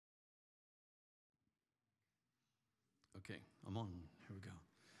Okay, I'm on. Here we go.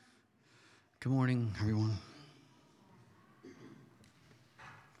 Good morning, everyone.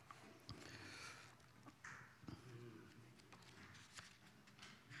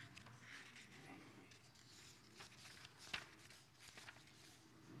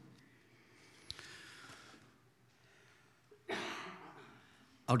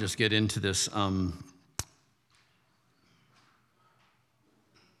 I'll just get into this. I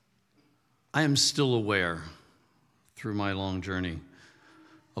am still aware through my long journey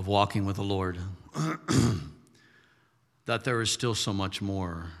of walking with the Lord that there is still so much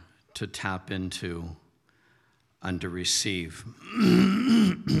more to tap into and to receive.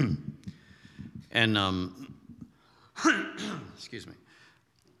 And excuse me.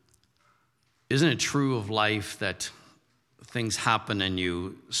 Isn't it true of life that things happen and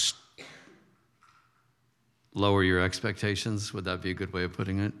you lower your expectations? Would that be a good way of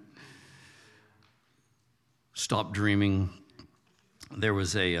putting it? Stop dreaming. There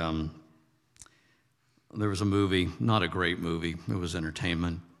was a movie, not a great movie. It was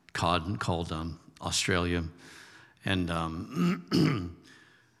entertainment called Australia, and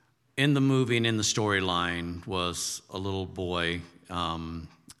in the movie and in the storyline was a little boy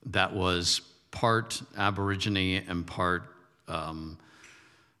that was part Aborigine and part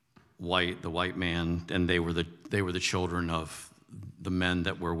white, the white man, and they were the children of the men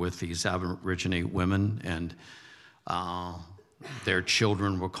that were with these Aborigine women, and their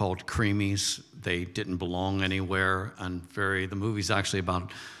children were called creamies. They didn't belong anywhere, and the movie's actually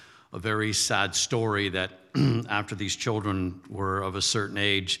about a very sad story that after these children were of a certain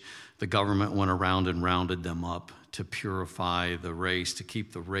age, the government went around and rounded them up to purify the race, to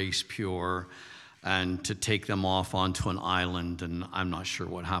keep the race pure, and to take them off onto an island, and I'm not sure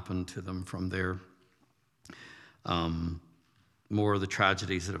what happened to them from there. More of the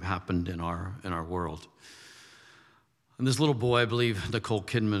tragedies that have happened in our world. And this little boy, I believe Nicole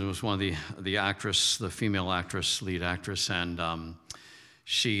Kidman was one of the actress, the female actress, lead actress, and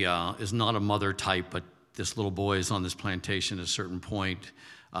she is not a mother type, but this little boy is on this plantation at a certain point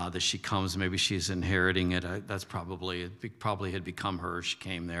that she comes, maybe she's inheriting it. That's probably had become her. She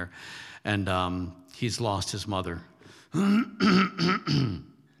came there, and he's lost his mother.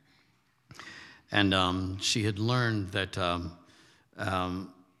 And she had learned that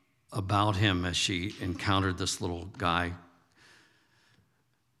about him as she encountered this little guy.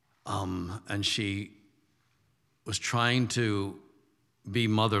 And she was trying to be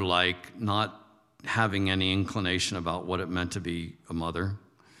mother-like, not having any inclination about what it meant to be a mother,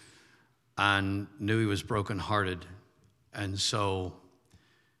 and knew he was brokenhearted. And so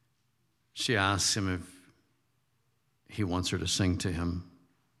she asks him if he wants her to sing to him.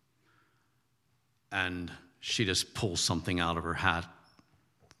 And she just pulls something out of her hat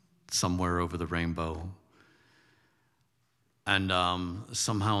somewhere over the rainbow. And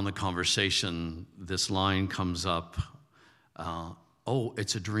somehow in the conversation, this line comes up. Oh,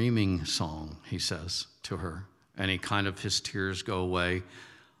 it's a dreaming song, he says to her. And his tears go away.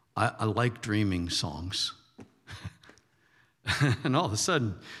 I like dreaming songs. And all of a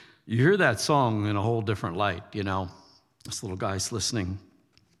sudden, you hear that song in a whole different light, you know. This little guy's listening.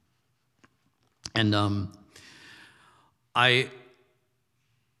 And I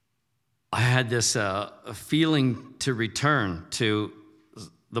had this feeling to return to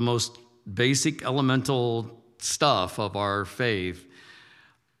the most basic elemental stuff of our faith,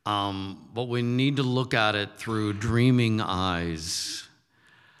 but we need to look at it through dreaming eyes.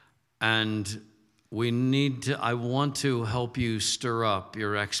 And I want to help you stir up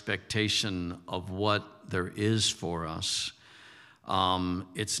your expectation of what there is for us.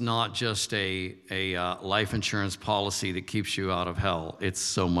 It's not just a life insurance policy that keeps you out of hell. It's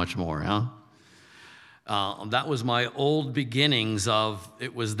so much more, huh? That was my old beginnings of,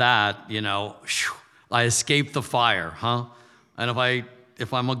 it was that, you know, I escaped the fire, huh? And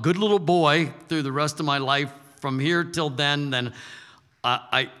if I'm a good little boy through the rest of my life from here till then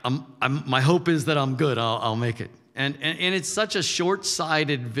my hope is that I'm good. I'll make it. And it's such a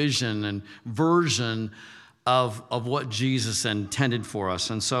short-sighted vision and version of what Jesus intended for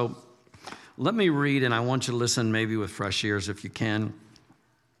us. And so let me read, and I want you to listen maybe with fresh ears if you can.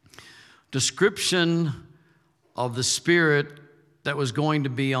 Description of the Spirit that was going to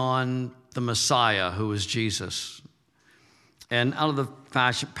be on the Messiah, who was Jesus. And out of the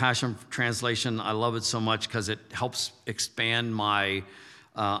Passion Translation, I love it so much because it helps expand my,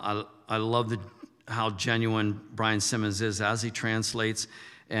 I love how genuine Brian Simmons is as he translates.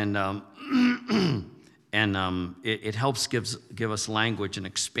 And it helps give us language and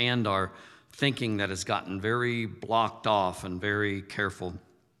expand our thinking that has gotten very blocked off and very careful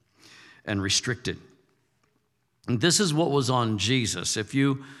and restricted. And this is what was on Jesus. If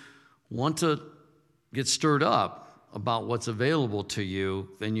you want to get stirred up about what's available to you,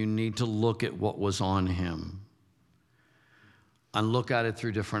 then you need to look at what was on him and look at it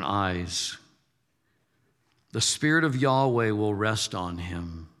through different eyes. The Spirit of Yahweh will rest on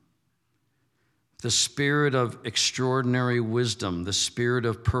him. The Spirit of extraordinary wisdom, the Spirit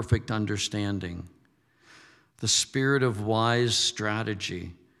of perfect understanding, the Spirit of wise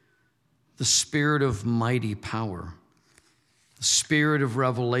strategy, the Spirit of mighty power, the Spirit of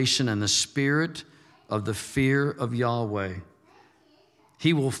revelation, and the Spirit of the fear of Yahweh.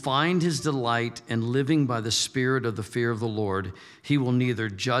 He will find his delight in living by the Spirit of the fear of the Lord. He will neither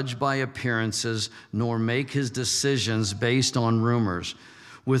judge by appearances nor make his decisions based on rumors.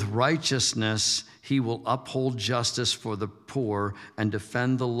 With righteousness, he will uphold justice for the poor and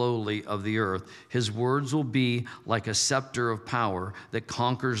defend the lowly of the earth. His words will be like a scepter of power that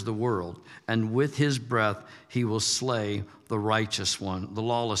conquers the world. And with his breath, he will slay the righteous one, the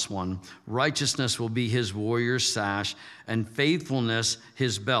lawless one. Righteousness will be his warrior's sash, and faithfulness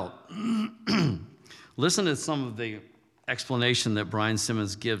his belt. Listen to some of the explanation that Brian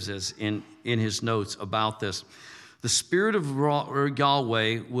Simmons gives us in his notes about this. The Spirit of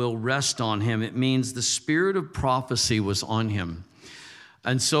Yahweh will rest on him. It means the spirit of prophecy was on him.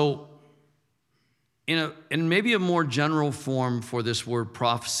 And so, in maybe a more general form for this word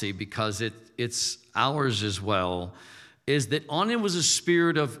prophecy, because it's ours as well, is that on him was a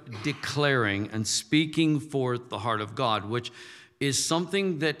spirit of declaring and speaking forth the heart of God, which is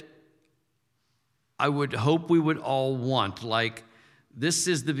something that I would hope we would all want. Like, this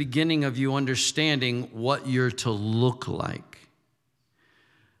is the beginning of you understanding what you're to look like.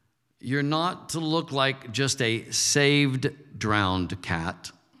 You're not to look like just a saved, drowned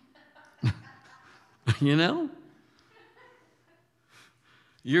cat. You know?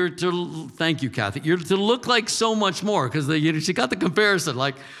 You're to, thank you, Kathy. You're to look like so much more, because she got the comparison.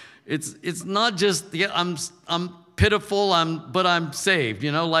 Like, it's not just, yeah, I'm pitiful, but I'm saved.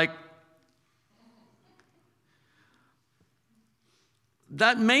 You know, like,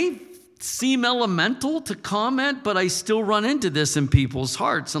 that may seem elemental to comment, but I still run into this in people's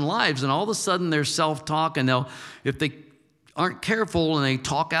hearts and lives. And all of a sudden they're self-talk, and if they aren't careful and they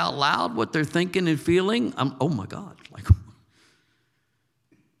talk out loud what they're thinking and feeling, oh my God, like, you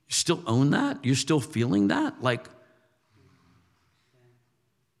still own that? You're still feeling that? Like,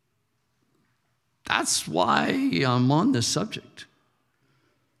 that's why I'm on this subject.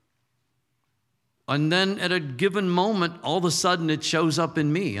 And then at a given moment, all of a sudden it shows up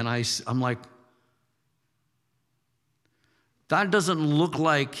in me. And I'm like, that doesn't look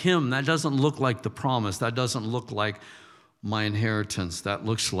like him. That doesn't look like the promise. That doesn't look like my inheritance. That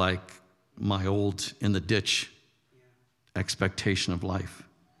looks like my old in the ditch expectation of life.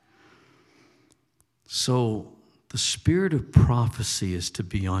 So the spirit of prophecy is to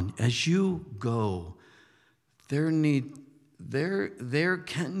be on. As you go,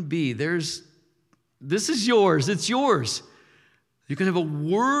 this is yours. It's yours. You can have a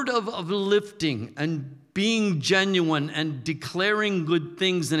word of lifting and being genuine and declaring good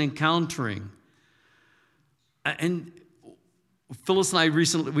things and encountering. And Phyllis and I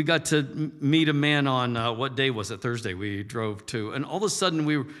recently, we got to meet a man on, what day was it? Thursday we drove to. And all of a sudden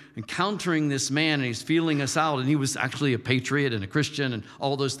we were encountering this man, and he's feeling us out. And he was actually a patriot and a Christian and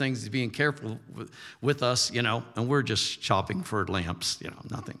all those things. He's being careful with us, you know. And we're just shopping for lamps, you know,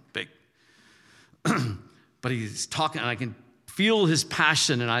 nothing big. But he's talking, and I can feel his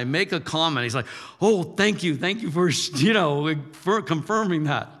passion, and I make a comment. He's like, "Oh, thank you for for confirming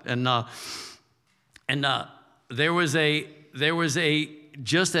that." And there was a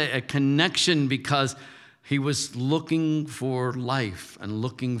connection, because he was looking for life and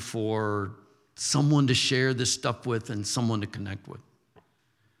looking for someone to share this stuff with and someone to connect with.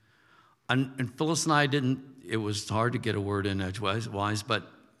 And Phyllis and I didn't. It was hard to get a word in edgewise, but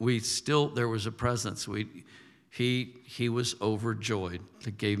there was a presence. He was overjoyed.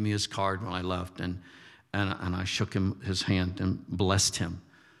 He gave me his card when I left, and I shook his hand and blessed him.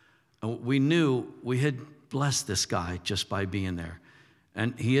 And we knew we had blessed this guy just by being there.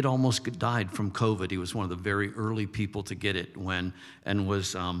 And he had almost died from COVID. He was one of the very early people to get it how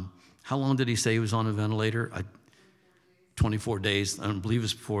long did he say he was on a ventilator? 24 days. I believe it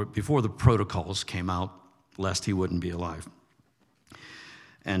was before the protocols came out, lest he wouldn't be alive.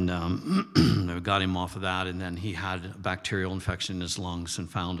 And they got him off of that, and then he had a bacterial infection in his lungs and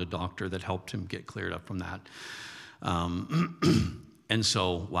found a doctor that helped him get cleared up from that. And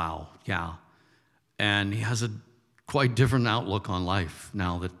so, wow, yeah. And he has a quite different outlook on life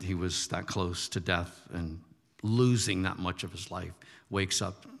now that he was that close to death and losing that much of his life. Wakes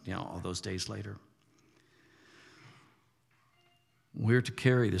up, all those days later. We're to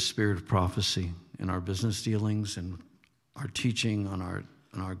carry the spirit of prophecy in our business dealings and our teaching, on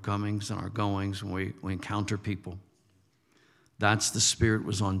our comings and our goings when we encounter people. That's the spirit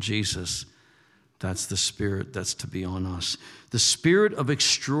was on Jesus. That's the spirit that's to be on us. The spirit of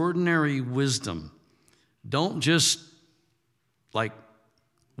extraordinary wisdom. Don't just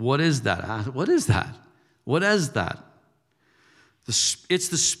what is that? What is that? What is that? It's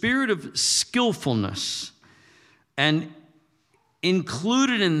the spirit of skillfulness. And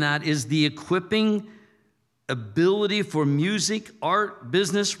included in that is the equipping ability for music, art,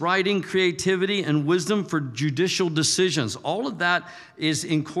 business, writing, creativity, and wisdom for judicial decisions. All of that is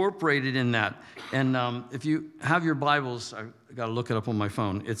incorporated in that. And if you have your Bibles, I've got to look it up on my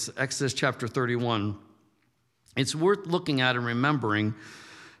phone. It's Exodus chapter 31. It's worth looking at and remembering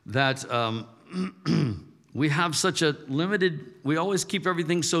that we have such a limited, we always keep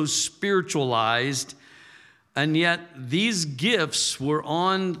everything so spiritualized, and yet these gifts were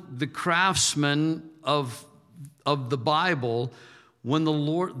on the craftsmen of the Bible when the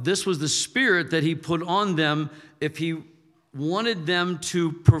Lord, this was the spirit that he put on them if he wanted them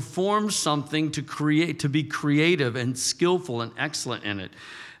to perform something, to create, to be creative and skillful and excellent in it.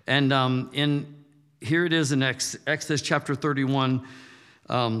 And here it is in Exodus chapter 31.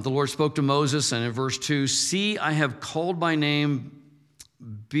 The Lord spoke to Moses, and in verse 2, "See, I have called by name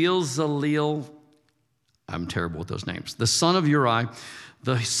Bezaleel," I'm terrible with those names, "the son of Uri,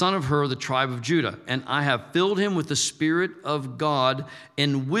 the son of Hur, the tribe of Judah, and I have filled him with the Spirit of God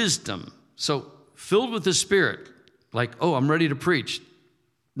in wisdom." So filled with the Spirit, I'm ready to preach.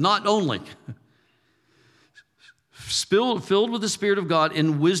 Not only. Filled with the Spirit of God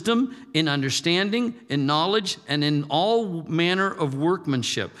in wisdom, in understanding, in knowledge, and in all manner of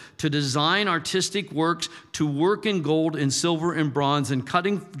workmanship, to design artistic works, to work in gold and silver and bronze, and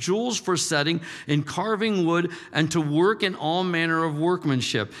cutting jewels for setting, in carving wood, and to work in all manner of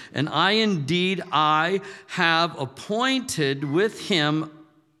workmanship. And I have appointed with him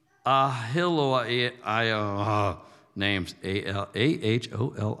names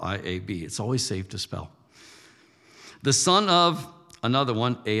Aholiab. It's always safe to spell. The son of, another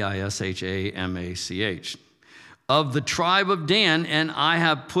one, Aishamach, of the tribe of Dan, and I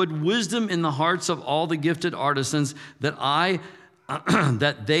have put wisdom in the hearts of all the gifted artisans, that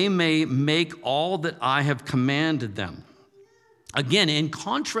they may make all that I have commanded them. Again, in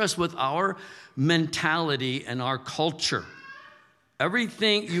contrast with our mentality and our culture,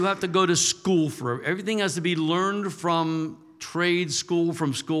 everything you have to go to school for, everything has to be learned from trade school,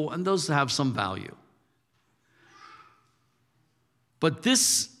 from school, and those have some value. But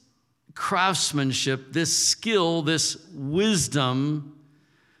this craftsmanship, this skill, this wisdom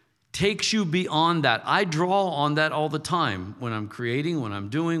takes you beyond that. I draw on that all the time when I'm creating, when I'm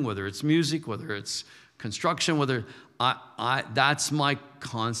doing, whether it's music, whether it's construction, that's my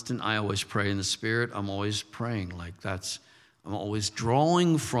constant. I always pray in the Spirit. I'm always praying I'm always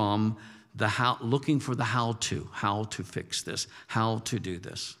drawing from the how, looking for the how to fix this, how to do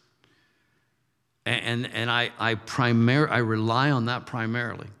this. And I rely on that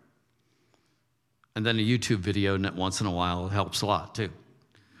primarily. And then a YouTube video once in a while helps a lot too.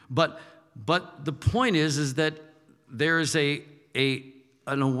 But the point is that there is an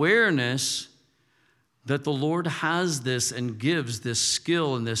awareness that the Lord has this and gives this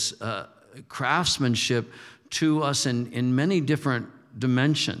skill and this craftsmanship to us in many different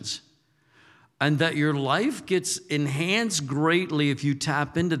dimensions. And that your life gets enhanced greatly if you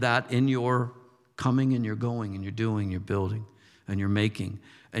tap into that in your coming and you're going and you're doing, you're building and you're making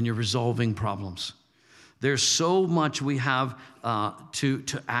and you're resolving problems. There's so much we have to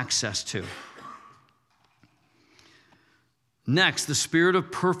access to. Next, the spirit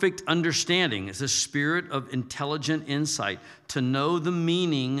of perfect understanding is a spirit of intelligent insight, to know the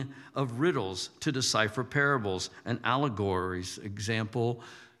meaning of riddles, to decipher parables and allegories. Example,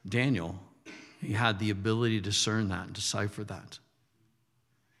 Daniel, he had the ability to discern that and decipher that.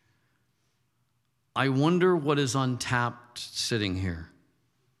 I wonder what is untapped sitting here.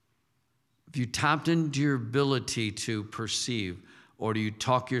 If you tapped into your ability to perceive, or do you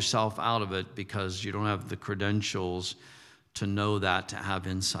talk yourself out of it because you don't have the credentials to know that, to have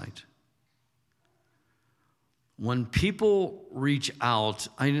insight? When people reach out,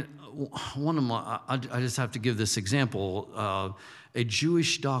 I just have to give this example. A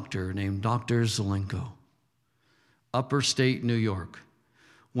Jewish doctor named Dr. Zelenko, upper state New York.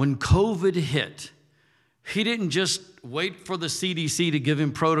 When COVID hit, he didn't just wait for the CDC to give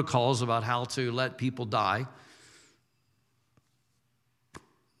him protocols about how to let people die.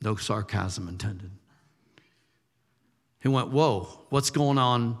 No sarcasm intended. He went, whoa, what's going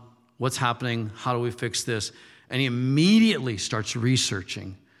on? What's happening? How do we fix this? And he immediately starts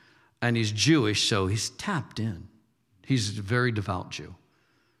researching. And he's Jewish, so he's tapped in. He's a very devout Jew.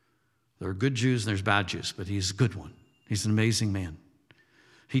 There are good Jews and there's bad Jews, but he's a good one. He's an amazing man.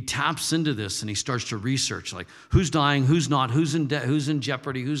 He taps into this and he starts to research, like who's dying, who's not, who's in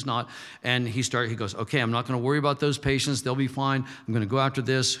jeopardy, who's not. And he goes, okay, I'm not going to worry about those patients. They'll be fine. I'm going to go after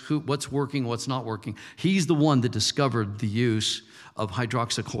this. What's working, what's not working. He's the one that discovered the use of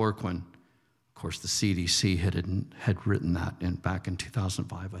hydroxychloroquine. Of course, the CDC had written that back in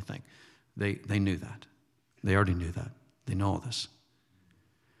 2005, I think. They knew that. They already knew that. They know all this.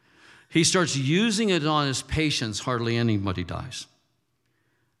 He starts using it on his patients. Hardly anybody dies.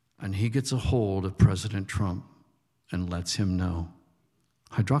 And he gets a hold of President Trump and lets him know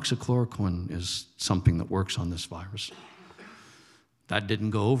hydroxychloroquine is something that works on this virus. That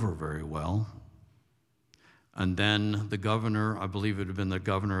didn't go over very well. And then the governor, I believe it would have been the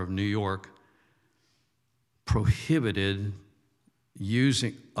governor of New York, prohibited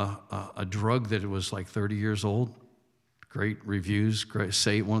using a drug that was like 30 years old. Great reviews,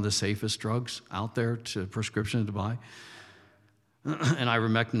 one of the safest drugs out there to prescription to buy. And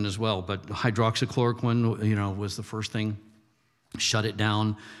ivermectin as well, but hydroxychloroquine, was the first thing. Shut it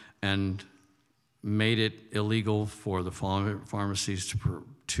down and made it illegal for the pharmacies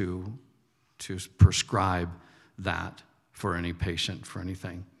to prescribe that for any patient, for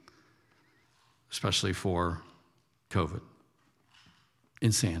anything, especially for COVID.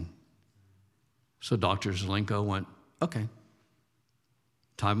 Insane. So Dr. Zelenko went, okay,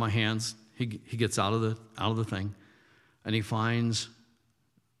 tied my hands. He gets out of the thing. And he finds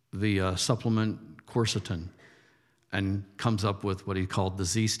the supplement quercetin and comes up with what he called the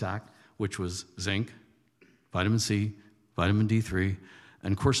Z-Stack, which was zinc, vitamin C, vitamin D3,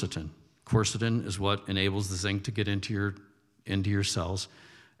 and quercetin. Quercetin is what enables the zinc to get into your cells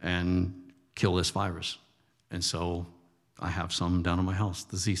and kill this virus. And so I have some down in my house,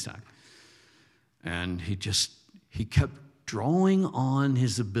 the Z-Stack. And he kept drawing on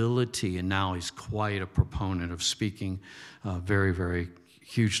his ability, and now he's quite a proponent of speaking, very, very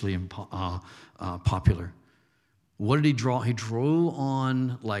hugely popular. What did he draw? He drew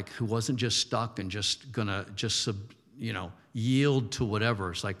on who wasn't just stuck and just gonna yield to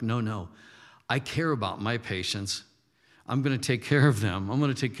whatever. It's like, no, I care about my patients. I'm gonna take care of them. I'm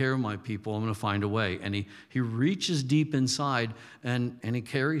gonna take care of my people. I'm gonna find a way. And he reaches deep inside and he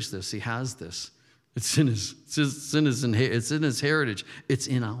carries this. He has this. It's in his heritage. It's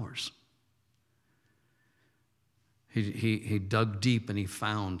in ours. He dug deep and he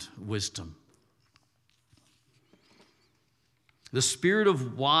found wisdom. The spirit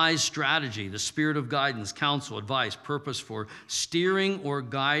of wise strategy, the spirit of guidance, counsel, advice, purpose for steering or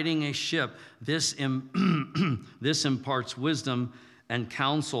guiding a ship. This imparts wisdom and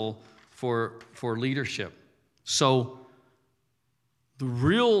counsel for leadership. So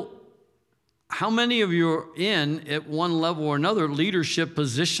how many of you are in, at one level or another, leadership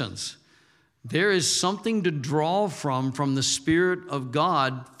positions? There is something to draw from the Spirit of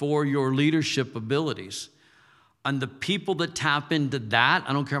God for your leadership abilities. And the people that tap into that,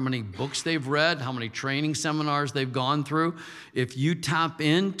 I don't care how many books they've read, how many training seminars they've gone through, if you tap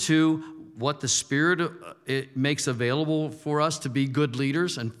into what the Spirit it makes available for us to be good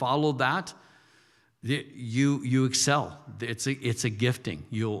leaders and follow that, you excel. It's a gifting.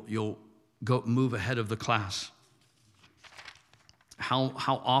 You'll go move ahead of the class. How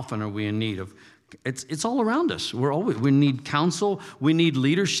often are we in need of? It's all around us. We need counsel. We need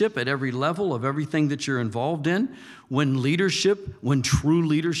leadership at every level of everything that you're involved in. When true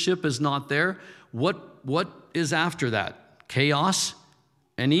leadership is not there, what is after that? Chaos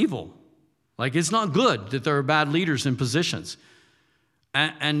and evil. It's not good that there are bad leaders in positions.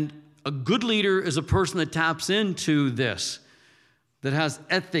 And a good leader is a person that taps into this, that has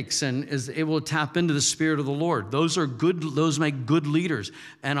ethics and is able to tap into the Spirit of the Lord. Those make good leaders.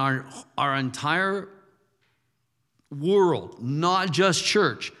 And our entire world, not just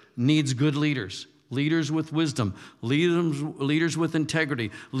church, needs good leaders. Leaders with wisdom, leaders with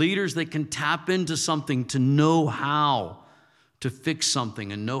integrity, leaders that can tap into something to know how to fix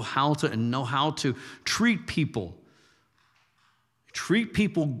something and know how to treat people. Treat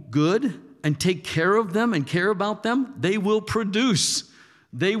people good and take care of them and care about them, they will produce.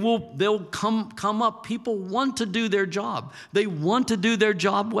 They'll come up. People want to do their job. They want to do their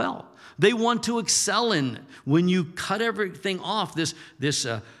job well. They want to excel in it. When you cut everything off, this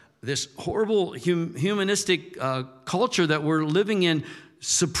horrible humanistic culture that we're living in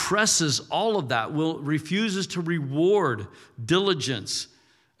suppresses all of that, refuses to reward diligence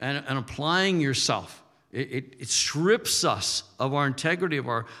and applying yourself. It strips us of our integrity, of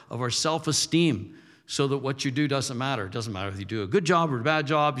our self-esteem. so that what you do doesn't matter. It doesn't matter if you do a good job or a bad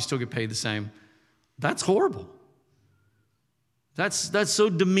job, you still get paid the same. That's horrible. That's so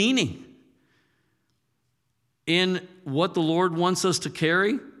demeaning. In what the Lord wants us to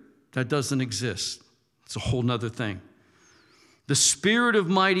carry, that doesn't exist. It's a whole nother thing. The spirit of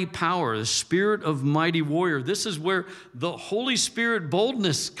mighty power, the spirit of mighty warrior. This is where the Holy Spirit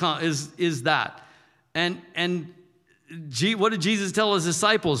boldness is that. And what did Jesus tell his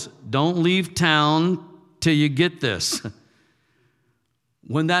disciples? Don't leave town till you get this.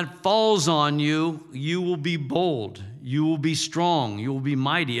 When that falls on you, you will be bold. You will be strong. You will be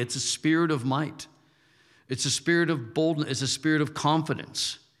mighty. It's a spirit of might. It's a spirit of boldness. It's a spirit of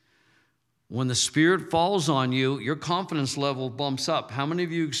confidence. When the Spirit falls on you, your confidence level bumps up. How many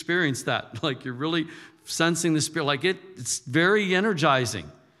of you experience that? Like you're really sensing the Spirit. Like it's very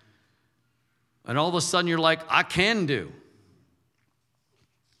energizing. And all of a sudden you're like, I can do.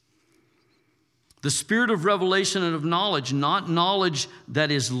 The spirit of revelation and of knowledge, not knowledge that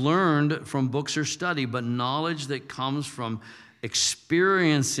is learned from books or study, but knowledge that comes from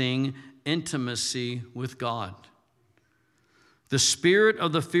experiencing intimacy with God. The spirit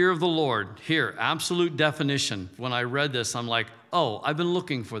of the fear of the Lord. Here, absolute definition. When I read this, I'm like, oh, I've been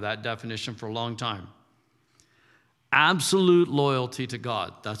looking for that definition for a long time. Absolute loyalty to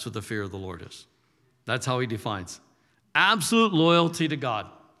God. That's what the fear of the Lord is. That's how he defines. Absolute loyalty to God.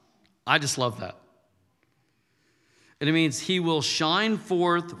 I just love that. And it means he will shine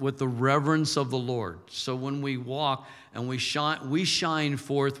forth with the reverence of the Lord. So when we walk and we shine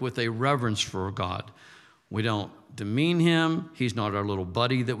forth with a reverence for God. We don't demean him. He's not our little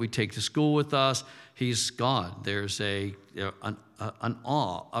buddy that we take to school with us. He's God. There's an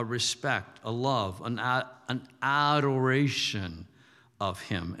awe, a respect, a love, an adoration of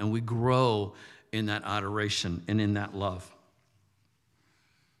him. And we grow in that adoration and in that love.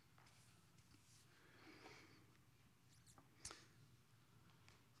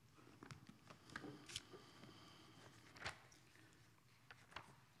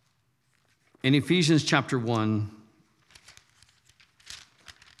 In Ephesians chapter 1,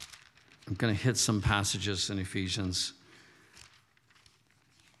 I'm going to hit some passages in Ephesians.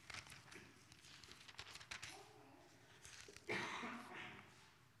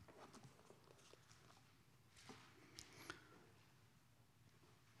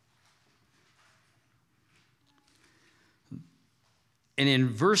 And in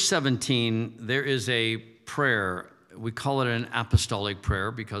verse 17, there is a prayer. We call it an apostolic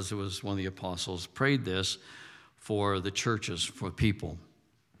prayer because it was one of the apostles prayed this for the churches, for people.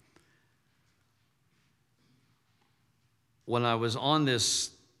 When I was on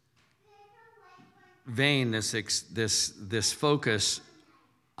this vein, this focus,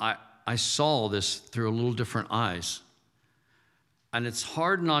 I saw this through a little different eyes. And it's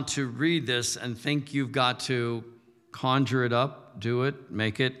hard not to read this and think you've got to conjure it up, do it,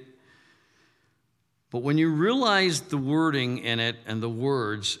 make it. But when you realize the wording in it and the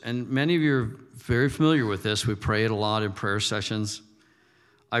words, and many of you are very familiar with this, we pray it a lot in prayer sessions.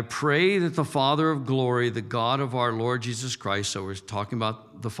 I pray that the Father of glory, the God of our Lord Jesus Christ, so we're talking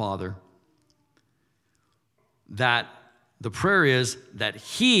about the Father, that the prayer is that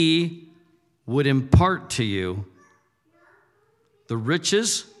he would impart to you the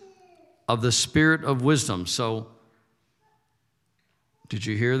riches of the spirit of wisdom. So, did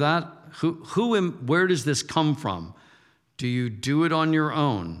you hear that? Where does this come from? Do you do it on your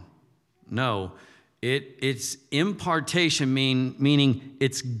own? No. It's impartation, meaning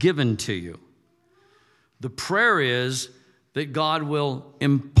it's given to you. The prayer is that God will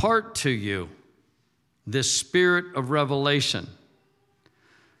impart to you this spirit of revelation,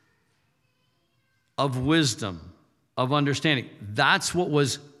 of wisdom, of understanding. That's what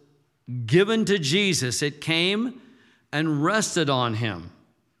was given to Jesus. It came and rested on him.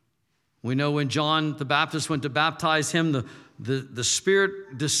 We know when John the Baptist went to baptize him, the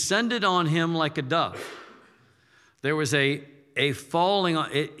Spirit descended on him like a dove. There was a falling on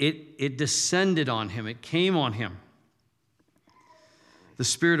it descended on him. It came on him. The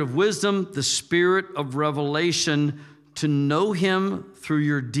spirit of wisdom, the spirit of revelation, to know him through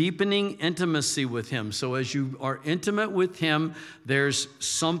your deepening intimacy with him. So as you are intimate with him, there's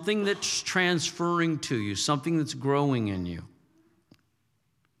something that's transferring to you, something that's growing in you.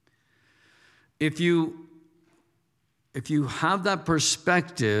 If you have that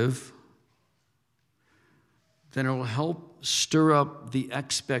perspective, then it will help stir up the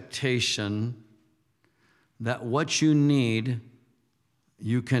expectation that what you need,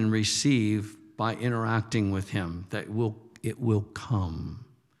 you can receive by interacting with him, that it will come.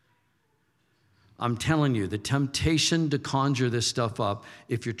 I'm telling you, the temptation to conjure this stuff up,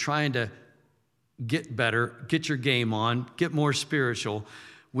 if you're trying to get better, get your game on, get more spiritual,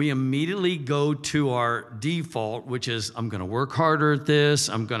 we immediately go to our default, which is, I'm going to work harder at this.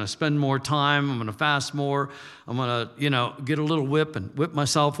 I'm going to spend more time. I'm going to fast more. I'm going to, get a little whip and whip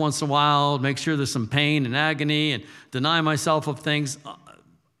myself once in a while, make sure there's some pain and agony and deny myself of things.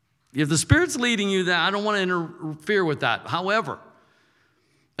 If the Spirit's leading you that, I don't want to interfere with that. However,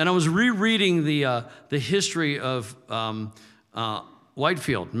 and I was rereading the history of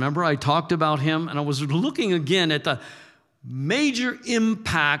Whitefield. Remember, I talked about him, and I was looking again at the major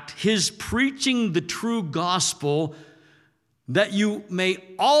impact his preaching the true gospel, that you may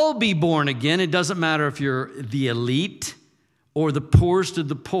all be born again. It doesn't matter if you're the elite or the poorest of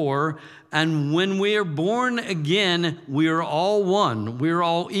the poor. And when we are born again, we are all one. We're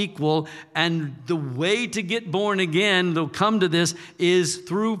all equal. And the way to get born again, they'll come to this, is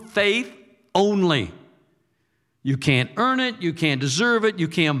through faith only. You can't earn it. You can't deserve it. You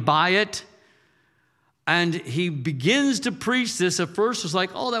can't buy it. And he begins to preach this. At first, it's like,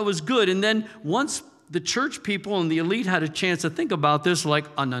 oh, that was good. And then once the church people and the elite had a chance to think about this, like,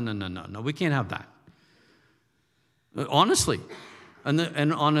 oh, no, we can't have that. Honestly.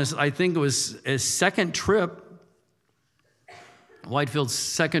 And on his, I think it was his second trip, Whitefield's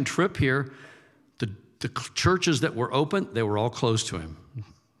second trip here, the churches that were open, they were all closed to him.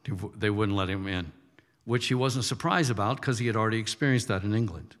 They wouldn't let him in, which he wasn't surprised about because he had already experienced that in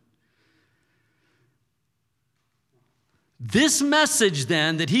England. This message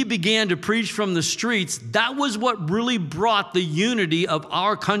then that he began to preach from the streets, that was what really brought the unity of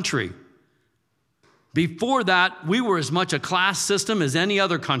our country. Before that, we were as much a class system as any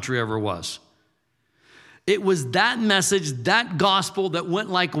other country ever was. It was that message, that gospel that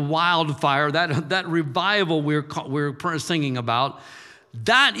went like wildfire, that revival we're singing about.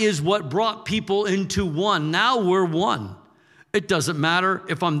 That is what brought people into one. Now we're one. It doesn't matter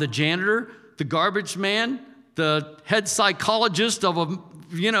if I'm the janitor, the garbage man, the head psychologist of a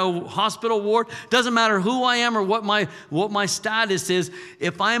hospital ward. Doesn't matter who I am or what my status is.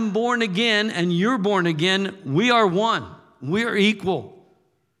 If I'm born again and you're born again, we are one. We are equal.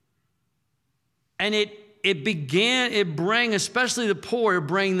 And it bring, especially the poor, it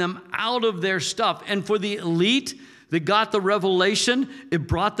bring them out of their stuff. And for the elite that got the revelation, it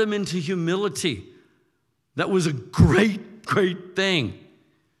brought them into humility. That was a great, great thing.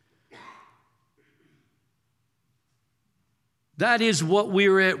 That is what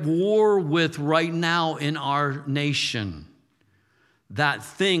we're at war with right now in our nation. That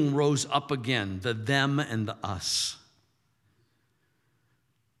thing rose up again, the them and the us.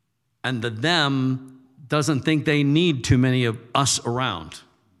 And the them doesn't think they need too many of us around.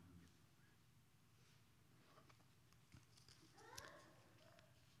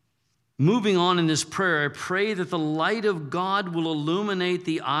 Moving on in this prayer, I pray that the light of God will illuminate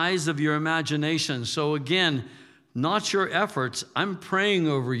the eyes of your imagination. So again, not your efforts. I'm praying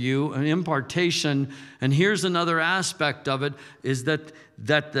over you, an impartation. And here's another aspect of it, is that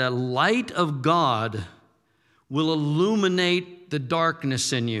the light of God will illuminate the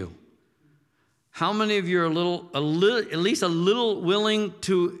darkness in you. How many of you are at least a little willing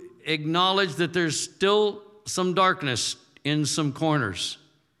to acknowledge that there's still some darkness in some corners?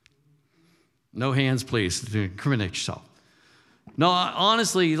 No hands, please. Incriminate yourself. No,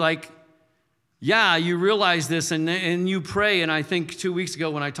 honestly, yeah, you realize this and you pray. And I think 2 weeks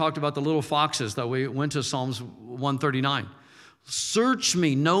ago when I talked about the little foxes, that we went to Psalms 139. Search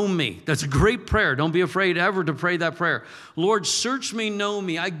me, know me. That's a great prayer. Don't be afraid ever to pray that prayer. Lord, search me, know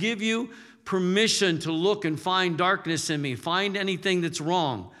me. I give you permission to look and find darkness in me. Find anything that's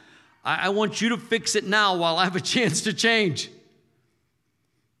wrong. I want you to fix it now while I have a chance to change.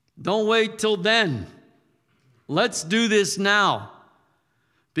 Don't wait till then. Let's do this now.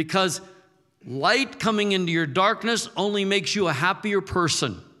 Because light coming into your darkness only makes you a happier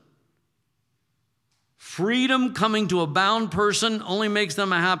person. Freedom coming to a bound person only makes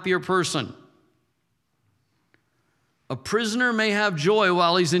them a happier person. A prisoner may have joy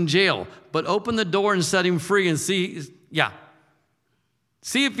while he's in jail, but open the door and set him free and see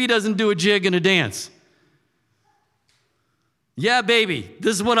if he doesn't do a jig and a dance. Yeah, baby,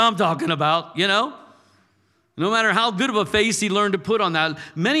 this is what I'm talking about, No matter how good of a face he learned to put on that.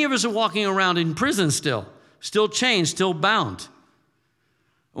 Many of us are walking around in prison still chained, still bound.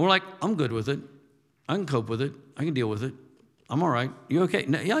 And we're like, I'm good with it. I can cope with it. I can deal with it. I'm all right. You okay?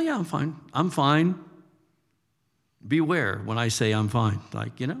 No, yeah, I'm fine. I'm fine. Beware when I say I'm fine.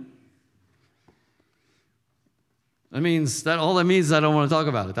 That means that all that means is I don't want to talk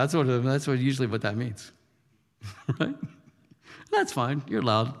about it. That's what usually what that means. Right? That's fine. You're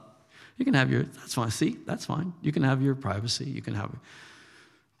allowed. You can have that's fine. See, that's fine. You can have your privacy. You can have it.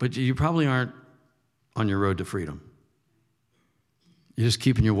 But you probably aren't on your road to freedom. You're just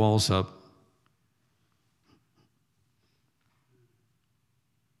keeping your walls up.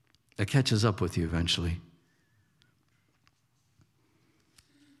 That catches up with you eventually.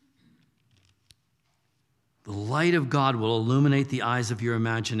 The light of God will illuminate the eyes of your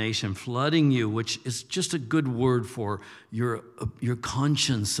imagination, flooding you, which is just a good word for your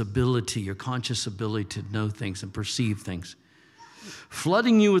conscious ability to know things and perceive things.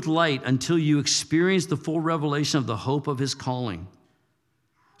 Flooding you with light until you experience the full revelation of the hope of his calling.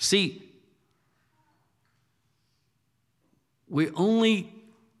 See, I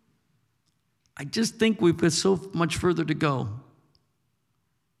just think we've got so much further to go.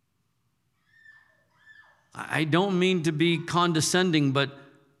 I don't mean to be condescending, but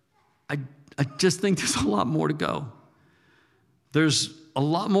I just think there's a lot more to go. There's a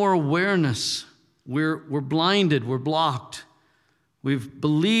lot more awareness. We're blinded, we're blocked. We've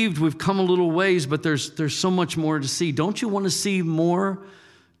believed we've come a little ways, but there's so much more to see. Don't you want to see more?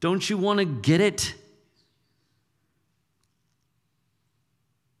 Don't you want to get it?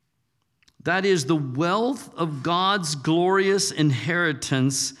 That is the wealth of God's glorious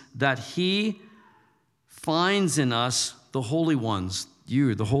inheritance that he finds in us, the holy ones.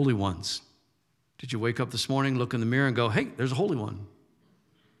 You, the holy ones. Did you wake up this morning, look in the mirror and go, hey, there's a holy one?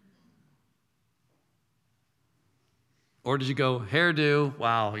 Or did you go, hairdo,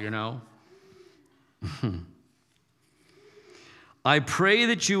 wow, I pray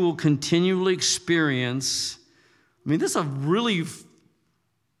that you will continually experience, this is really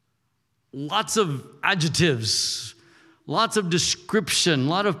lots of adjectives, lots of description, a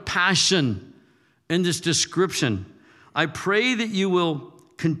lot of passion in this description. I pray that you will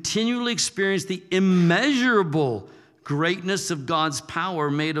continually experience the immeasurable greatness of God's power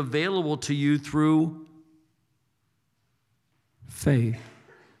made available to you through faith.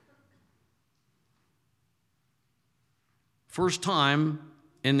 First time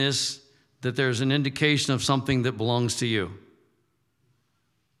in this that there's an indication of something that belongs to you.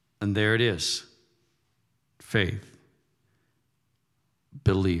 And there it is. Faith.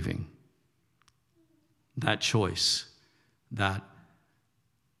 Believing. That choice. That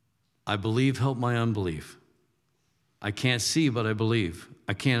I believe, help my unbelief. I can't see, but I believe.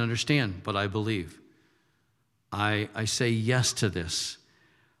 I can't understand, but I believe. I say yes to this.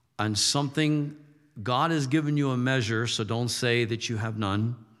 And something, God has given you a measure, so don't say that you have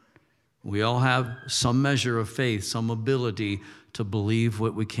none. We all have some measure of faith, some ability to believe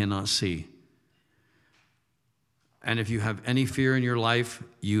what we cannot see. And if you have any fear in your life,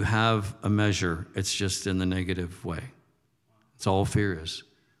 you have a measure. It's just in the negative way. It's all fear is.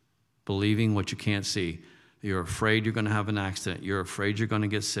 Believing what you can't see. You're afraid you're going to have an accident. You're afraid you're going to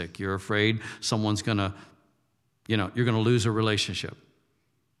get sick. You're afraid someone's going to, you're going to lose a relationship.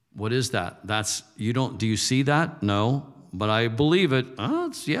 What is that? Do you see that? No, but I believe it.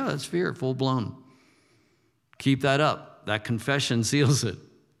 That's fear, full blown. Keep that up. That confession seals it.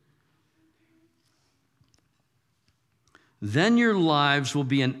 Then your lives will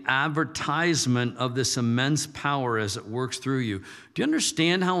be an advertisement of this immense power as it works through you. Do you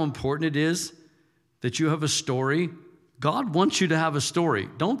understand how important it is that you have a story? God wants you to have a story.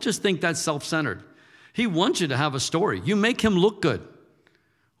 Don't just think that's self-centered. He wants you to have a story. You make him look good.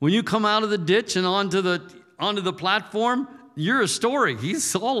 When you come out of the ditch and onto the platform, you're a story.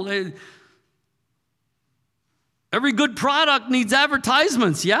 Every good product needs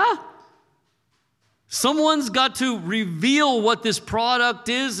advertisements, yeah? Someone's got to reveal what this product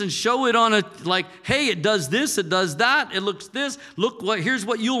is and show it on hey, it does this, it does that, it looks this. Here's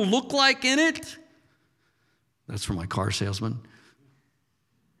what you'll look like in it. That's for my car salesman.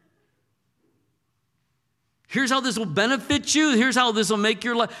 Here's how this will benefit you. Here's how this will make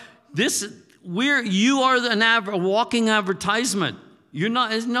your life. You are a walking advertisement.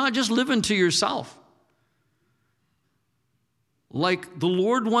 It's not just living to yourself. Like the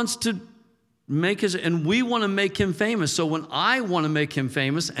Lord wants to and we want to make him famous. So when I want to make him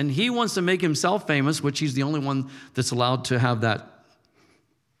famous and he wants to make himself famous, which he's the only one that's allowed to have that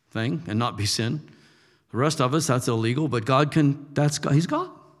thing and not be sin. The rest of us, that's illegal, but God can, he's God.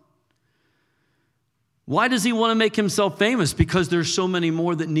 Why does he want to make himself famous? Because there's so many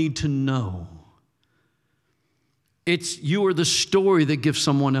more that need to know. You are the story that gives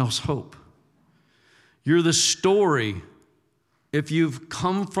someone else hope. You're the story. If you've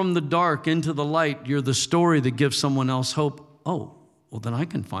come from the dark into the light, you're the story that gives someone else hope. Oh, well, then I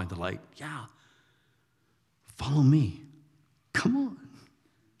can find the light. Yeah. Follow me. Come on.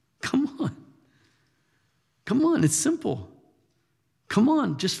 Come on. Come on. It's simple. Come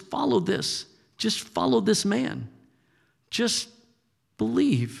on. Just follow this. Just follow this man. Just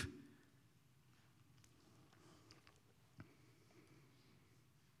believe.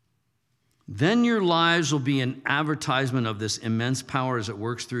 Then your lives will be an advertisement of this immense power as it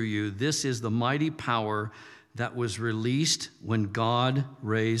works through you. This is the mighty power that was released when God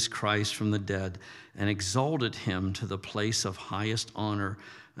raised Christ from the dead and exalted him to the place of highest honor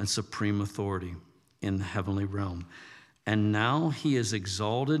and supreme authority in the heavenly realm. And now he is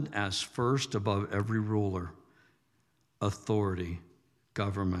exalted as first above every ruler, authority,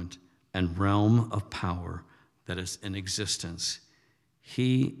 government, and realm of power that is in existence.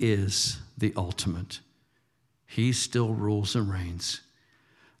 He is the ultimate. He still rules and reigns.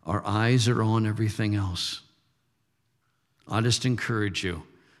 Our eyes are on everything else. I just encourage you,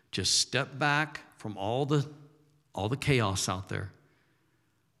 just step back from all the chaos out there.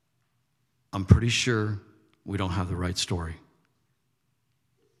 I'm pretty sure we don't have the right story.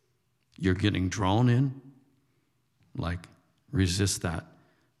 You're getting drawn in, like, resist that.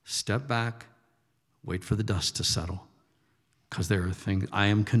 Step back, wait for the dust to settle. Because there are things, I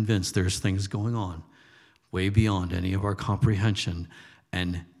am convinced there's things going on way beyond any of our comprehension,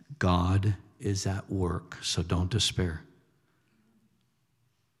 and God is at work, so don't despair.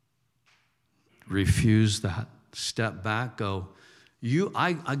 Refuse that. Step back, go.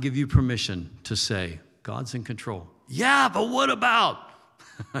 I give you permission to say, God's in control. Yeah, but what about?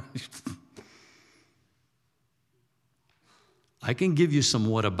 I can give you some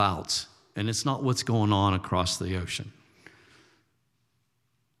what abouts, and it's not what's going on across the ocean.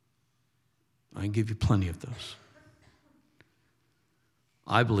 I can give you plenty of those.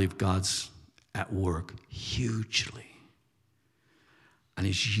 I believe God's at work hugely. And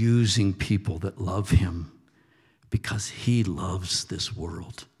he's using people that love him because he loves this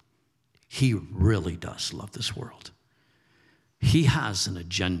world. He really does love this world. He has an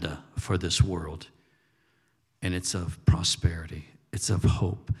agenda for this world. And it's of prosperity. It's of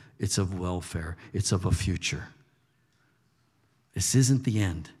hope. It's of welfare. It's of a future. This isn't the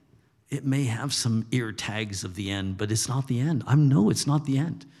end. It may have some ear tags of the end, but it's not the end. I know it's not the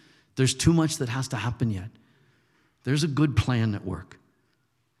end. There's too much that has to happen yet. There's a good plan at work.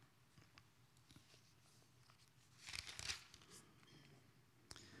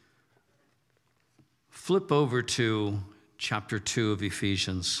 Flip over to chapter 2 of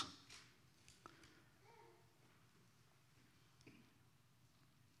Ephesians.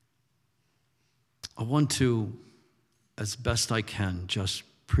 I want to, as best I can, just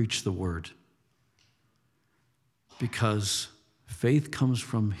preach the word. Because faith comes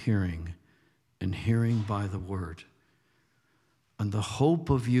from hearing, and hearing by the word. And the hope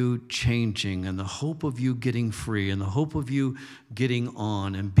of you changing, and the hope of you getting free, and the hope of you getting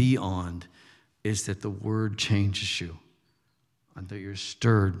on and beyond is that the word changes you, and that you're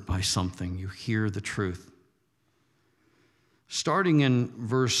stirred by something. You hear the truth. Starting in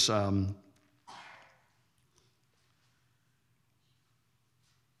verse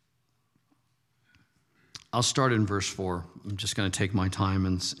I'll start in verse 4. I'm just going to take my time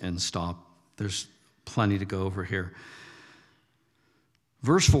and stop. There's plenty to go over here.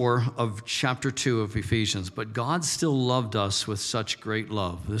 Verse 4 of chapter 2 of Ephesians, but God still loved us with such great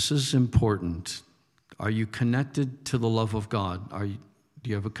love. This is important. Are you connected to the love of God? Do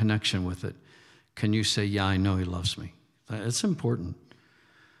you have a connection with it? Can you say, yeah, I know he loves me? It's important.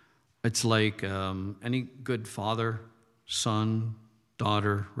 It's like any good father, son,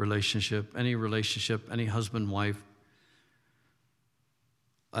 daughter relationship, any husband, wife.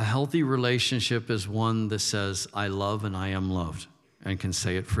 A healthy relationship is one that says, I love and I am loved, and can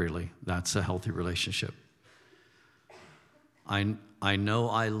say it freely. That's a healthy relationship. I know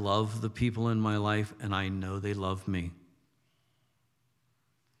I love the people in my life, and I know they love me.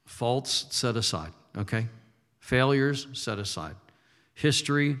 Faults, set aside, okay? Failures, set aside.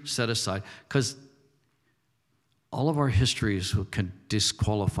 History, set aside. Because all of our histories can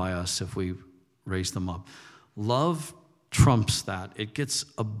disqualify us if we raise them up. Love trumps that. It gets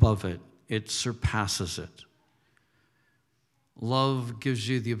above it. It surpasses it. Love gives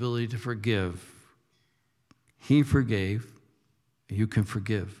you the ability to forgive. He forgave. You can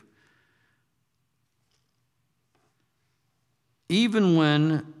forgive. Even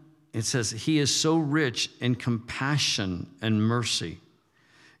when it says he is so rich in compassion and mercy,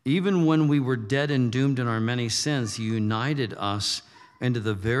 even when we were dead and doomed in our many sins, he united us into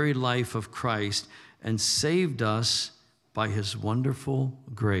the very life of Christ and saved us by his wonderful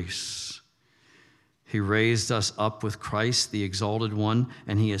grace. He raised us up with Christ, the exalted one,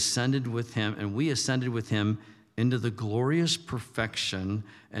 and he ascended with him, and we ascended with him into the glorious perfection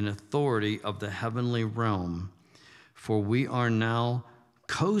and authority of the heavenly realm. For we are now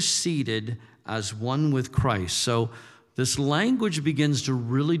co-seated as one with Christ. So this language begins to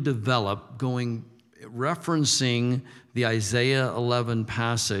really develop, going referencing the Isaiah 11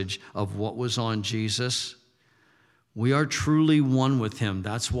 passage of what was on Jesus. We are truly one with him.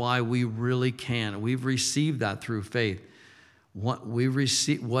 That's why we really can. We've received that through faith. What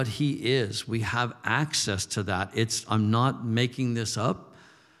he is, we have access to that. I'm not making this up.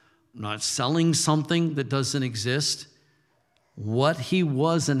 I'm not selling something that doesn't exist. What he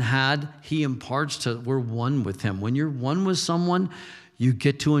was and had, he imparts to. We're one with him. When you're one with someone, you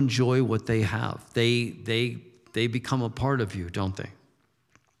get to enjoy what they have. They become a part of you, don't they?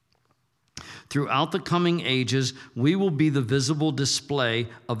 Throughout the coming ages, we will be the visible display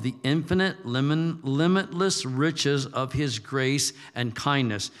of the infinite, limitless riches of his grace and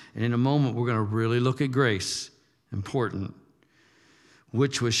kindness. And in a moment, we're going to really look at grace. Important.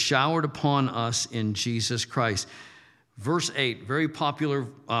 Which was showered upon us in Jesus Christ. Verse 8, very popular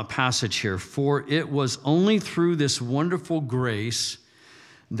passage here. For it was only through this wonderful grace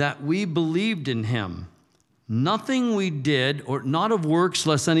that we believed in him. Nothing we did, or not of works,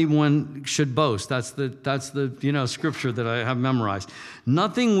 lest anyone should boast. That's the scripture that I have memorized.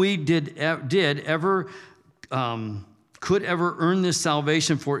 Nothing we did ever could ever earn this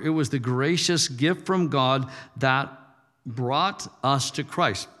salvation, for it was the gracious gift from God that brought us to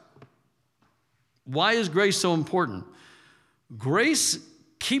Christ. Why is grace so important? Grace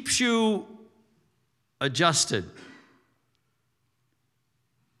keeps you adjusted.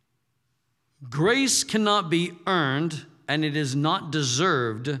 Grace cannot be earned, and it is not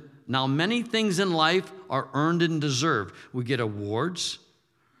deserved. Now, many things in life are earned and deserved. We get awards,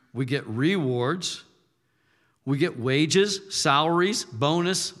 we get rewards, we get wages, salaries,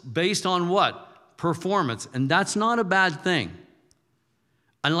 bonus, based on what? Performance. And that's not a bad thing.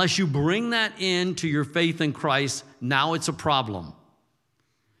 Unless you bring that into your faith in Christ, now it's a problem.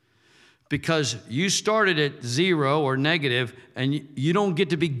 Because you started at 0 or negative, and you don't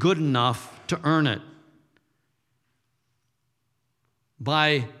get to be good enough to earn it.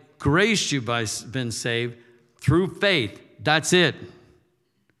 By grace you've been saved through faith. That's it.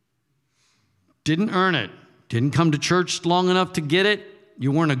 Didn't earn it. Didn't come to church long enough to get it.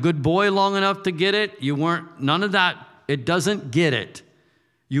 You weren't a good boy long enough to get it. You weren't, none of that. It doesn't get it.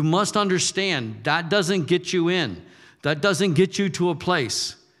 You must understand that doesn't get you in. That doesn't get you to a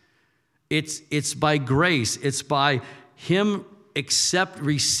place. It's by grace. It's by him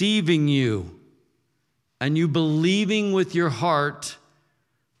receiving you and you believing with your heart,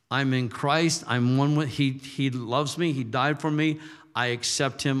 I'm in Christ, I'm one with, he loves me, he died for me, I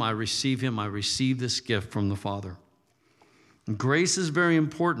accept him, I receive this gift from the Father. And grace is very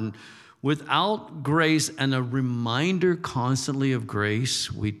important. Without grace and a reminder constantly of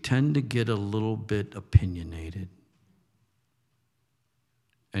grace, we tend to get a little bit opinionated.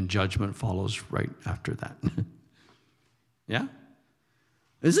 And judgment follows right after that. Yeah?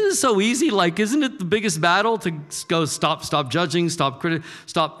 Isn't it so easy? Like, isn't it the biggest battle to go stop judging, stop.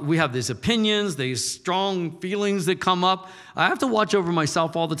 We have these opinions, these strong feelings that come up. I have to watch over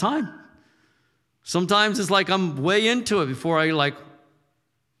myself all the time. Sometimes it's like I'm way into it before I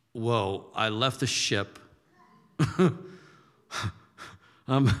whoa, I left the ship.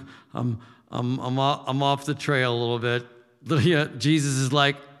 I'm off the trail a little bit. Yeah, Jesus is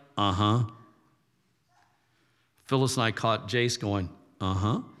like, Phyllis and I caught Jace going,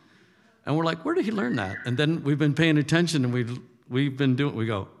 And we're like, where did he learn that? And then we've been paying attention and we've been doing, we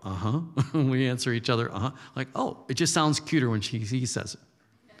go, we answer each other, Like, oh, it just sounds cuter when he says it.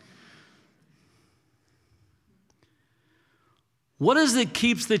 What is it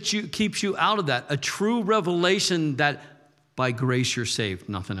keeps you out of that? A true revelation that by grace you're saved,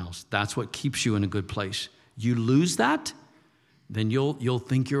 nothing else. That's what keeps you in a good place. You lose that, then you'll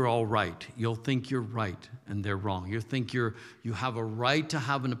think you're all right. You'll think you're right and they're wrong. You'll think you have a right to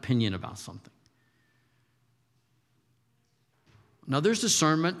have an opinion about something. Now there's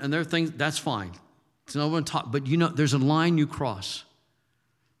discernment and there are things, that's fine. It's no one talk, but there's a line you cross.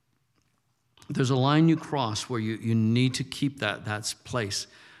 There's a line you cross where you need to keep that place.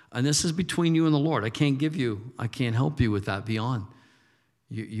 And this is between you and the Lord. I can't help you with that beyond.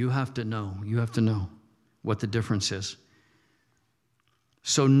 You have to know. You have to know what the difference is.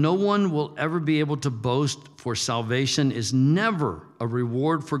 So no one will ever be able to boast, for salvation is never a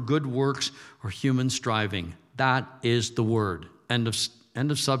reward for good works or human striving. That is the word. End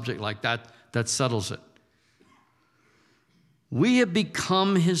of subject. Like that settles it. We have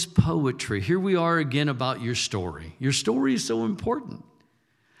become his poetry. Here we are again about your story. Your story is so important.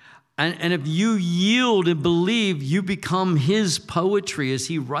 And if you yield and believe, you become his poetry as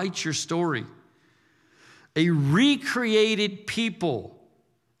he writes your story. A recreated people,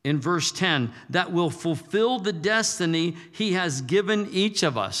 in verse 10, that will fulfill the destiny he has given each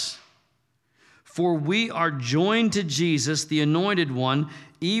of us. For we are joined to Jesus, the Anointed One.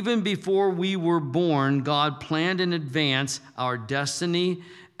 Even before we were born, God planned in advance our destiny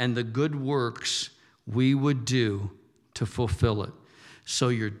and the good works we would do to fulfill it. So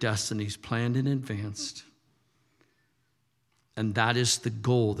your destiny's planned in advance. And that is the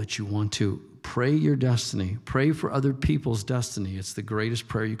goal that you want to pray your destiny. Pray for other people's destiny. It's the greatest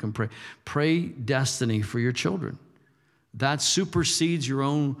prayer you can pray. Pray destiny for your children. That supersedes your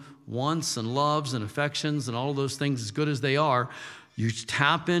own wants and loves and affections and all of those things, as good as they are. You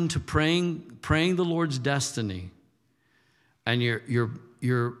tap into praying the Lord's destiny, and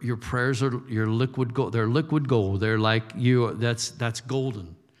your prayers are your liquid gold. They're liquid gold. They're like you. That's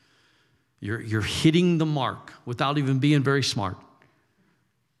golden. You're hitting the mark without even being very smart.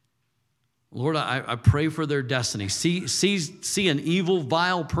 Lord, I pray for their destiny. See an evil,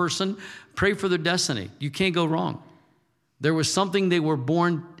 vile person, pray for their destiny. You can't go wrong. There was something they were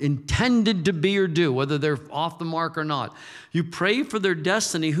born intended to be or do, whether they're off the mark or not. You pray for their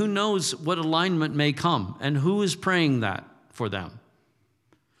destiny. Who knows what alignment may come, and who is praying that for them?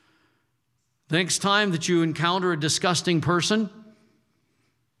 The next time that you encounter a disgusting person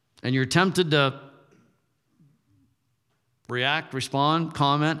and you're tempted to react, respond,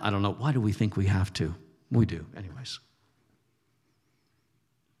 comment, I don't know. Why do we think we have to? We do, anyways.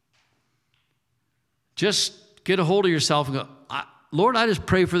 Just get a hold of yourself and go, Lord, I just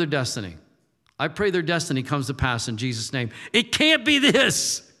pray for their destiny. I pray their destiny comes to pass in Jesus' name. It can't be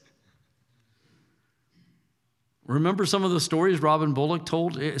this. Remember some of the stories Robin Bullock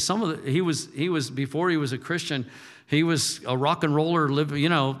told? He was before he was a Christian, he was a rock and roller.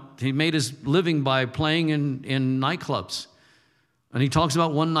 He made his living by playing in nightclubs. And he talks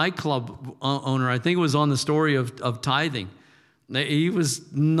about one nightclub owner. I think it was on the story of tithing. He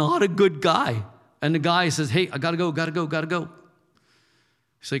was not a good guy. And the guy says, hey, I got to go.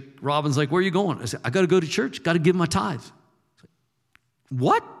 He's like, Robin's like, where are you going? I said, I got to go to church, got to give my tithe. Like,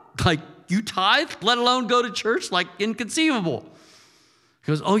 what? Like, you tithe, let alone go to church? Like, inconceivable.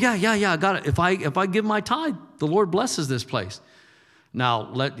 He goes, oh, yeah, I got it. If I give my tithe, the Lord blesses this place.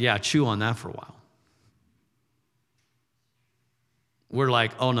 Now, chew on that for a while. We're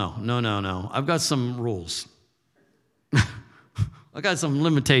like, oh, no. I've got some rules. I got some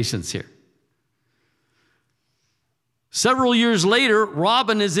limitations here. Several years later,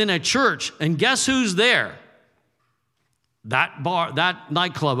 Robin is in a church, and guess who's there? That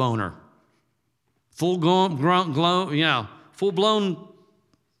nightclub owner. Full-blown,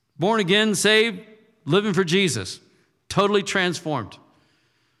 born again, saved, living for Jesus. Totally transformed.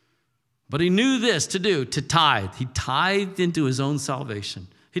 But he knew this to tithe. He tithed into his own salvation.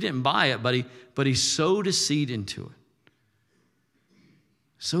 He didn't buy it, but he sowed a seed into it.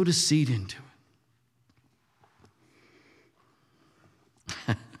 Sowed a seed into it.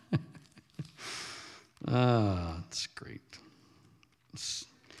 It's great. It's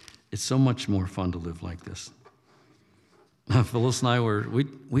so much more fun to live like this. Phyllis and I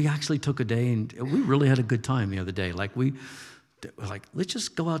we actually took a day, and we really had a good time the other day. Let's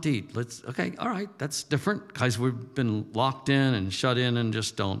just go out to eat. Okay, all right, that's different, because we've been locked in and shut in and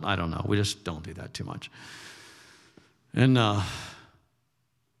I don't know. We just don't do that too much. And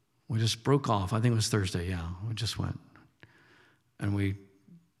we just broke off. I think it was Thursday, yeah. We just went. And we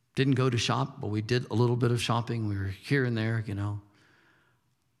didn't go to shop, but we did a little bit of shopping. We were here and there,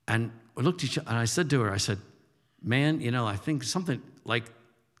 And we looked at each other, and I said to her, man, I think something like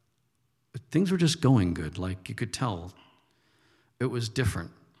things were just going good. Like, you could tell it was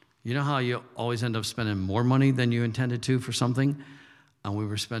different. You know how you always end up spending more money than you intended to for something? And we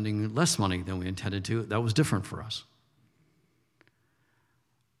were spending less money than we intended to. That was different for us.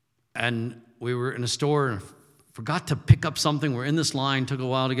 And we were in a store and forgot to pick up something. We're in this line, took a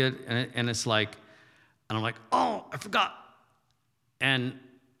while to get it, and it's like, and I'm like, oh, I forgot. And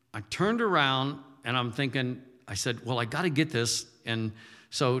I turned around, and I'm thinking, I said, well, I got to get this, and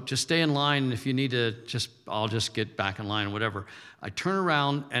so just stay in line. If you need to, I'll just get back in line or whatever. I turn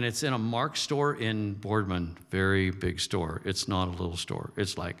around, and it's in a Mark's store in Boardman, very big store. It's not a little store.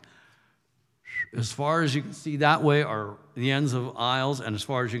 It's like, as far as you can see that way are the ends of aisles, and as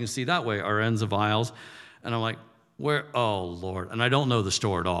far as you can see that way are ends of aisles. And I'm like, where? Oh, Lord. And I don't know the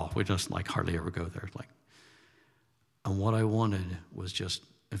store at all. We just hardly ever go there. And what I wanted was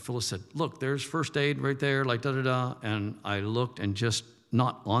and Phyllis said, look, there's first aid right there, da-da-da. And I looked, and just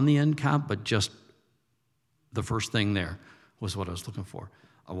not on the end cap, but just the first thing there was what I was looking for.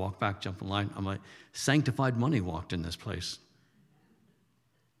 I walked back, jumped in line. I'm like, sanctified money walked in this place.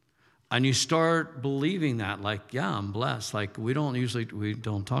 And you start believing that, yeah, I'm blessed. We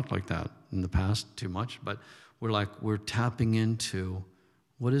don't talk like that in the past too much, but we're tapping into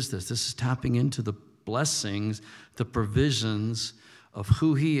What is this? This is tapping into the blessings, the provisions of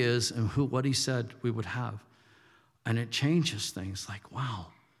who he is and what he said we would have. And it changes things like, wow,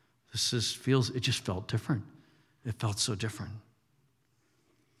 it just felt different. It felt so different.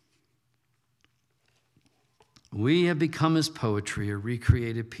 We have become his poetry, a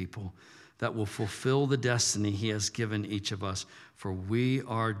recreated people that will fulfill the destiny he has given each of us. For we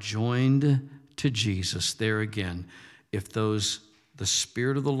are joined to Jesus. There again, if the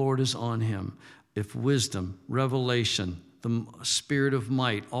Spirit of the Lord is on him, if wisdom, revelation, the spirit of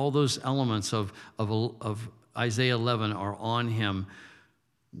might, all those elements of Isaiah 11 are on him,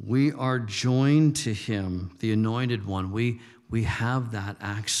 we are joined to him, the anointed one. We have that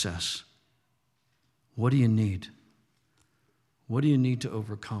access. What do you need? What do you need to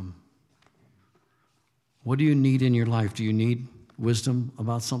overcome? What do you need in your life? Do you need wisdom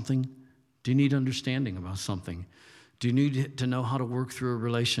about something? Do you need understanding about something? Do you need to know how to work through a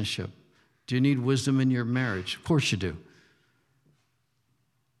relationship? Do you need wisdom in your marriage? Of course you do.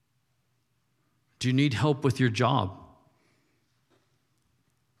 Do you need help with your job?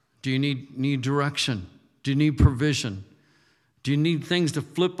 Do you need direction? Do you need provision? Do you need things to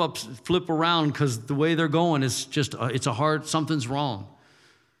flip around because the way they're going is just, something's wrong.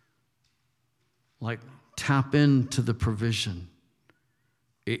 Like, tap into the provision.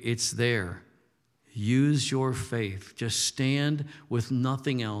 It's there. Use your faith. Just stand with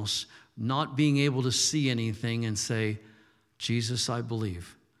nothing else, not being able to see anything, and say, Jesus, I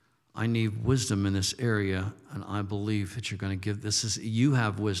believe. I need wisdom in this area, and I believe that you're going to give you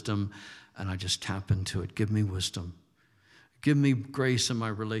have wisdom, and I just tap into it. Give me wisdom. Give me grace in my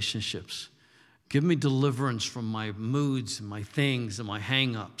relationships. Give me deliverance from my moods and my things and my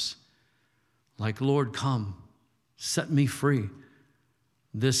hang-ups. Like, Lord, come, set me free.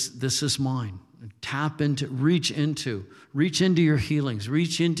 This is mine. Reach into your healings,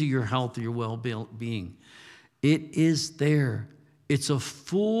 reach into your health, your well-being. It is there. It's a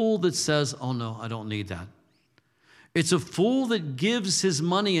fool that says, oh no, I don't need that. It's a fool that gives his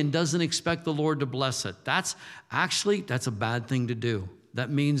money and doesn't expect the Lord to bless it. That's a bad thing to do. That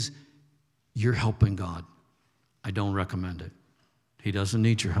means you're helping God. I don't recommend it. He doesn't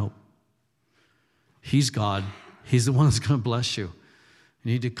need your help. He's God. He's the one that's going to bless you.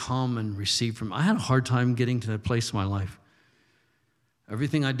 You need to come and receive from him. I had a hard time getting to that place in my life.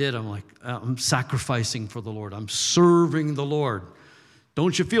 Everything I did, I'm sacrificing for the Lord. I'm serving the Lord.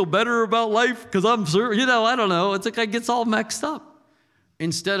 Don't you feel better about life? Because I'm serving, I don't know. It's like I get all mixed up.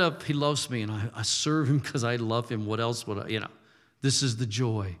 Instead of, he loves me and I serve him because I love him. What else would I, This is the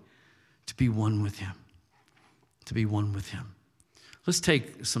joy, to be one with him. To be one with him. Let's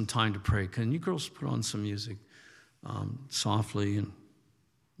take some time to pray. Can you girls put on some music softly? And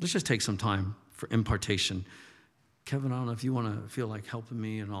let's just take some time for impartation. Kevin, I don't know if you want to feel like helping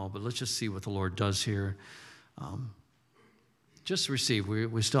me and all, but let's just see what the Lord does here. Just receive.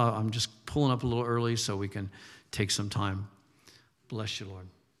 I'm just pulling up a little early so we can take some time. Bless you,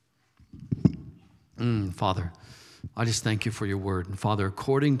 Lord. Father, I just thank you for your word. And Father,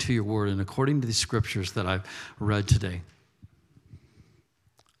 according to your word and according to the scriptures that I've read today,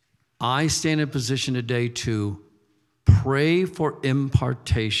 I stand in a position today to pray for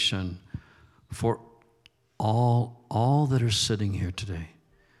impartation for all that are sitting here today.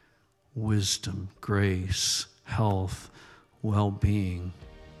 Wisdom, grace, health, well-being.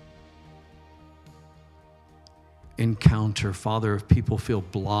 Encounter, Father, if people feel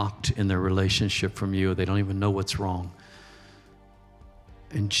blocked in their relationship from you, they don't even know what's wrong.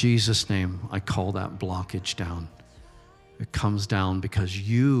 In Jesus' name, I call that blockage down. It comes down because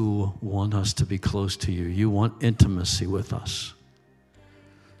you want us to be close to you. You want intimacy with us.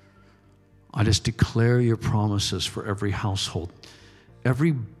 I just declare your promises for every household.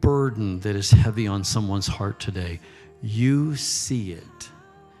 Every burden that is heavy on someone's heart today, you see it.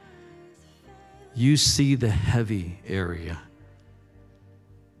 You see the heavy area.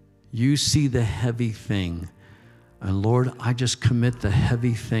 You see the heavy thing. And Lord, I just commit the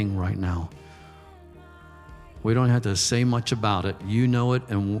heavy thing right now. We don't have to say much about it. You know it,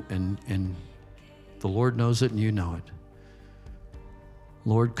 and the Lord knows it, and you know it.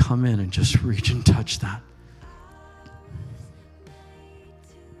 Lord, come in and just reach and touch that.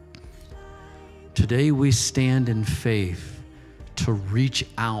 Today we stand in faith to reach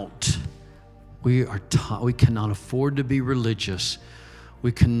out. We cannot afford to be religious.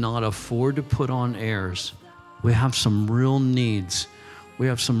 We cannot afford to put on airs. We have some real needs. We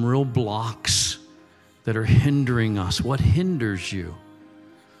have some real blocks that are hindering us. What hinders you?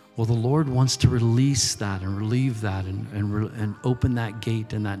 Well, the Lord wants to release that and relieve that and open that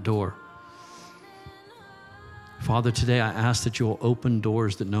gate and that door. Father, today I ask that you will open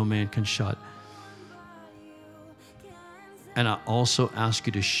doors that no man can shut. And I also ask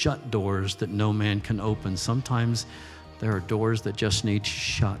you to shut doors that no man can open. Sometimes there are doors that just need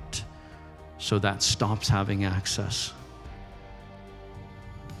shut, so that stops having access.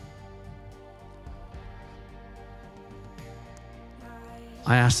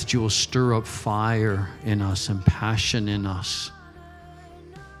 I ask that you will stir up fire in us and passion in us,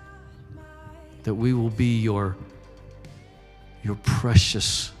 that we will be your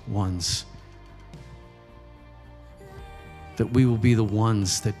precious ones, that we will be the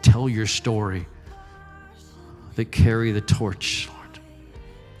ones that tell your story, that carry the torch, Lord.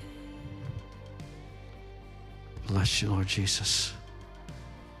 Bless you, Lord Jesus.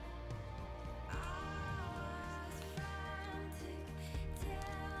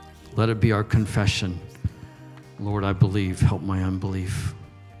 Let it be our confession. Lord, I believe. Help my unbelief.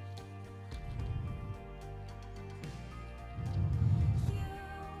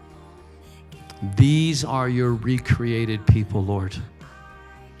 These are your recreated people, Lord.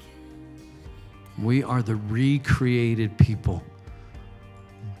 We are the recreated people,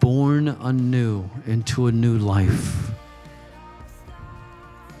 born anew into a new life.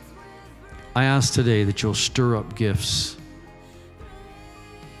 I ask today that you'll stir up gifts.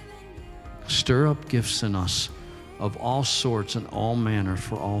 Stir up gifts in us of all sorts and all manner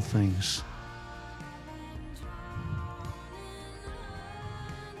for all things.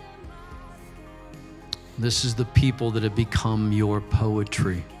 This is the people that have become your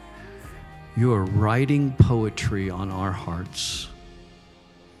poetry. You are writing poetry on our hearts.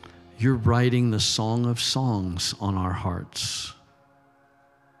 You're writing the song of songs on our hearts.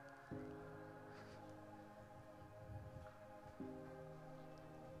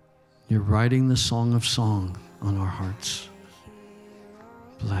 You're writing the song of song on our hearts.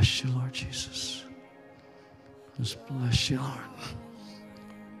 Bless you, Lord Jesus. Just bless you, Lord.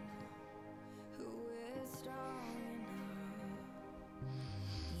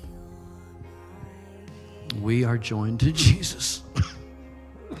 We are joined to Jesus.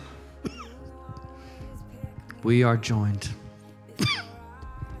 We are joined.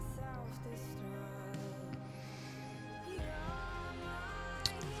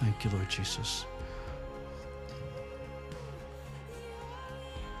 Thank you, Lord Jesus.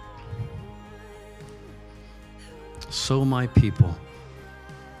 So, my people,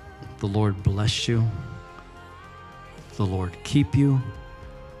 the Lord bless you. The Lord keep you.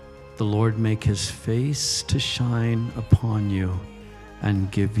 The Lord make his face to shine upon you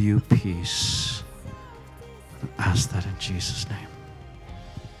and give you peace. I ask that in Jesus' name.